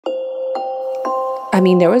I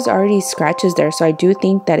mean, there was already scratches there, so I do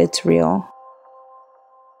think that it's real.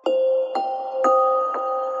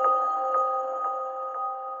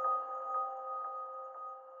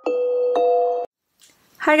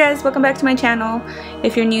 Hi guys, welcome back to my channel.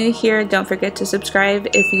 If you're new here, don't forget to subscribe.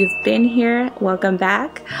 If you've been here, welcome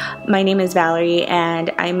back. My name is Valerie and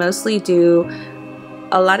I mostly do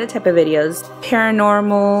a lot of type of videos.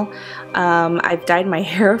 Paranormal, I've dyed my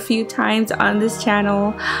hair a few times on this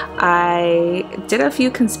channel. I did a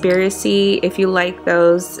few conspiracy. If you like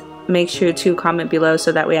those, make sure to comment below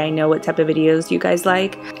so that way I know what type of videos you guys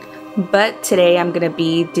like. But today I'm gonna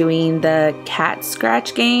be doing the cat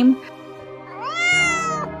scratch game.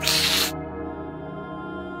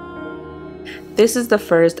 This is the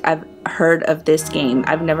first I've heard of this game.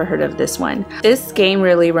 I've never heard of this one. This game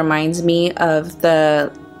really reminds me of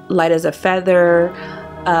the light as a feather,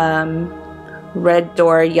 red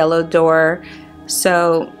door, yellow door.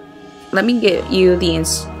 So let me give you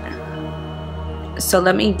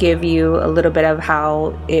a little bit of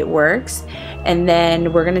how it works, and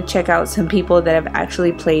then we're gonna check out some people that have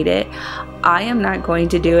actually played it. I am not going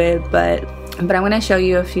to do it, but I'm gonna show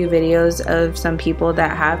you a few videos of some people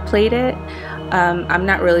that have played it. I'm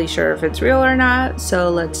not really sure if it's real or not, so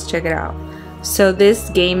let's check it out. So this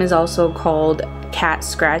game is also called Cat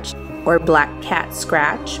Scratch or Black Cat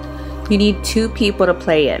Scratch. You need 2 people to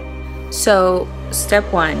play it. So step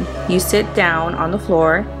 1, you sit down on the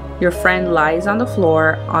floor. Your friend lies on the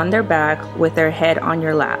floor on their back with their head on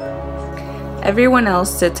your lap. Everyone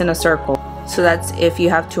else sits in a circle. So that's if you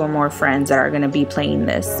have 2 or more friends that are going to be playing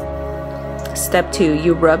this. Step 2,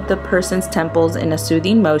 you rub the person's temples in a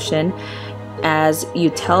soothing motion as you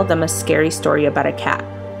tell them a scary story about a cat.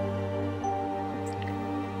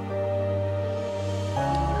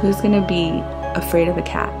 Who's gonna be afraid of a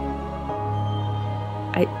cat?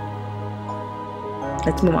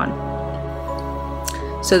 Let's move on.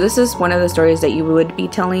 So this is one of the stories that you would be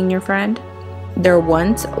telling your friend. There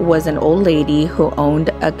once was an old lady who owned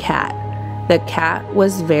a cat. The cat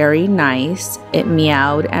was very nice. It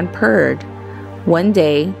meowed and purred. One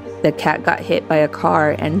day, the cat got hit by a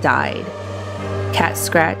car and died. Cat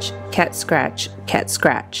scratch, cat scratch, cat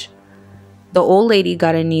scratch. The old lady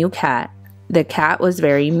got a new cat. The cat was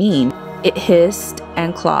very mean. It hissed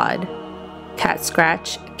and clawed. Cat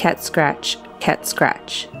scratch, cat scratch, cat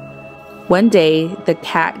scratch. One day, the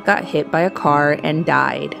cat got hit by a car and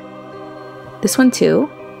died. This one too?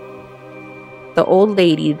 The old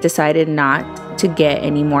lady decided not to get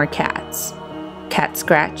any more cats. Cat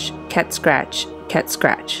scratch, cat scratch, cat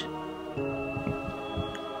scratch.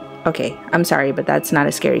 Okay, I'm sorry, but that's not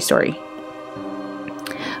a scary story.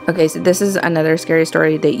 Okay, so this is another scary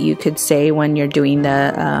story that you could say when you're doing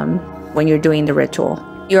the ritual.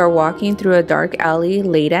 You are walking through a dark alley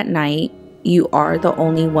late at night. You are the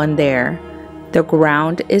only one there. The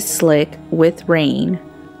ground is slick with rain.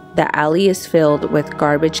 The alley is filled with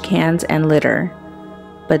garbage cans and litter.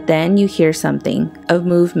 But then you hear something, a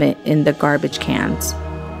movement in the garbage cans.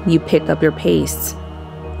 You pick up your pace.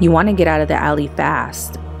 You want to get out of the alley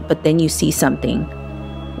fast. But then you see something.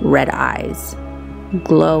 Red eyes.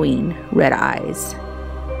 Glowing red eyes.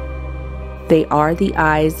 They are the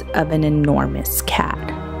eyes of an enormous cat.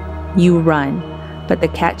 You run, but the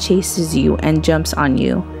cat chases you and jumps on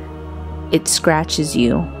you. It scratches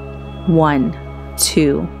you. 1,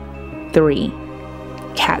 2, 3.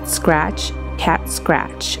 Cat scratch, cat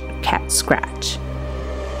scratch, cat scratch.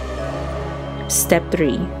 Step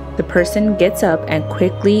 3. The person gets up and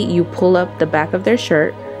quickly you pull up the back of their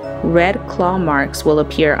shirt. Red claw marks will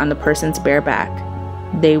appear on the person's bare back.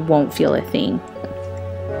 They won't feel a thing.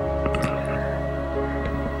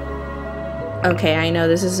 Okay, I know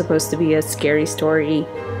this is supposed to be a scary story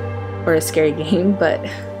or a scary game, but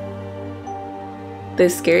the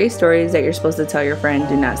scary stories that you're supposed to tell your friend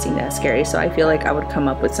do not seem that scary, so I feel like I would come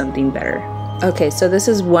up with something better. Okay, so this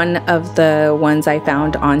is one of the ones I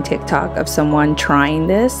found on TikTok of someone trying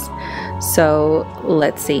this. So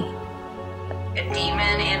let's see.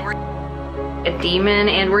 A demon,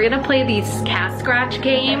 and we're gonna play the cat scratch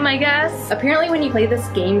game, I guess. Apparently when you play this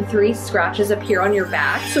game, 3 scratches appear on your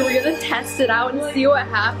back, so we're gonna test it out and see what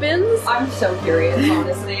happens. I'm so curious,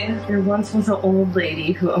 honestly. There once was an old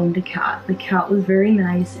lady who owned a cat. The cat was very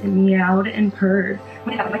nice and meowed and purred.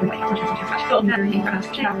 You can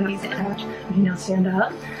now stand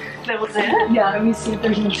up. That was it? Yeah, let me see if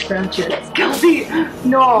there's any scratches. Kelsey!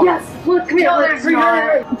 No! Yes! Look, come here! No, there's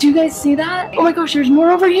not. Do you guys see that? Oh my gosh, there's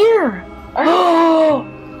more over here! Oh!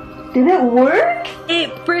 Did it work?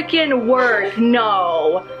 It freaking worked!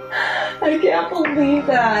 No! I can't believe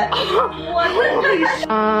that. What was this?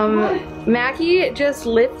 Mackie just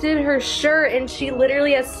lifted her shirt and she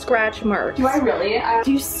literally has scratch marks. Do I really?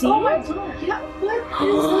 Do you see Oh my it? god, yeah, what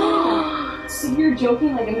is that? So you're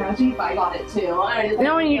joking, like imagine if I got it too. I just, like,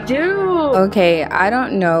 No, you do. Okay, I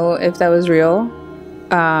don't know if that was real.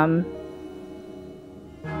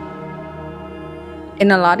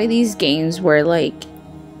 In a lot of these games where like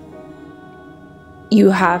you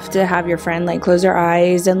have to have your friend like close their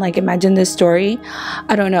eyes and like imagine this story,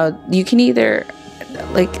 I don't know, you can either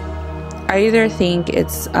like, I either think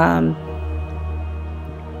it's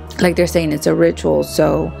like they're saying it's a ritual,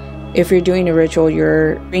 so if you're doing a ritual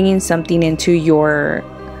you're bringing something into your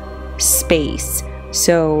space.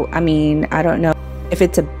 So I mean, I don't know if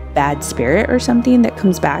it's a bad spirit or something that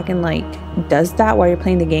comes back and like does that while you're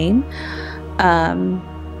playing the game,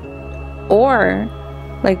 or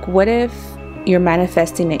like what if you're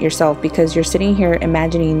manifesting it yourself because you're sitting here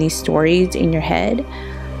imagining these stories in your head.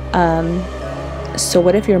 So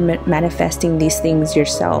what if you're manifesting these things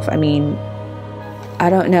yourself? I mean, I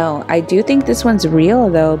don't know. I do think this one's real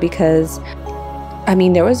though, because I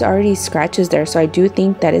mean there was already scratches there, so I do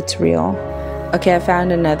think that it's real. Okay, I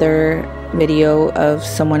found another video of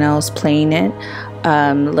someone else playing it.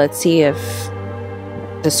 Let's see if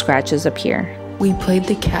the scratches appear. We played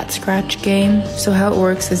the cat scratch game. So how it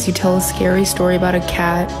works is you tell a scary story about a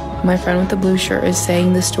cat. My friend with the blue shirt is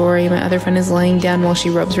saying the story. My other friend is laying down while she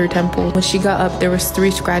rubs her temple. When she got up, there was 3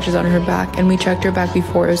 scratches on her back, and we checked her back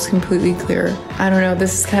before. It was completely clear. I don't know,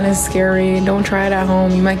 this is kind of scary. Don't try it at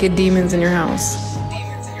home. You might get demons in your house.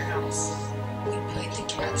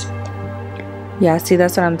 Yeah, see,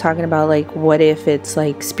 that's what I'm talking about. Like, what if it's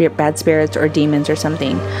like bad spirits or demons or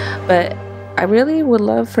something? But I really would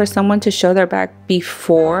love for someone to show their back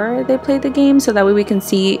before they play the game, so that way we can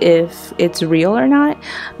see if it's real or not.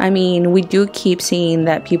 I mean, we do keep seeing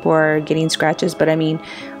that people are getting scratches, but I mean,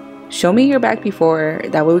 show me your back before,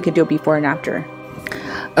 that way we can do it before and after.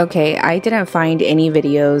 Okay, I didn't find any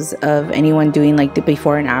videos of anyone doing like the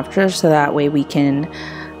before and after, so that way we can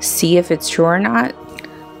see if it's true or not.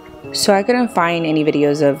 So I couldn't find any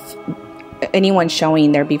videos of anyone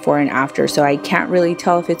showing their before and after, so I can't really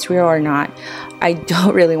tell if it's real or not. I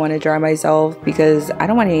don't really want to draw myself because I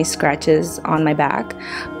don't want any scratches on my back.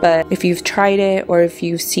 But if you've tried it, or if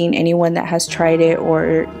you've seen anyone that has tried it,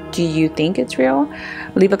 or do you think it's real,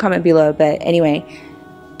 leave a comment below. But anyway,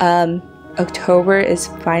 October is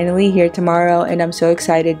finally here tomorrow, and I'm so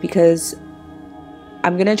excited because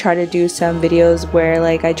I'm gonna try to do some videos where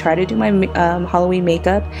like I try to do my Halloween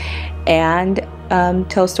makeup and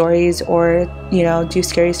tell stories, or you know, do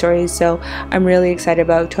scary stories. So I'm really excited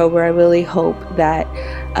about October. I really hope that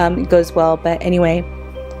it goes well. But anyway,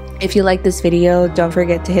 if you like this video, don't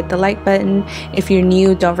forget to hit the like button. If you're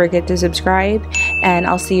new, don't forget to subscribe, and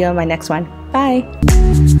I'll see you on my next one. Bye.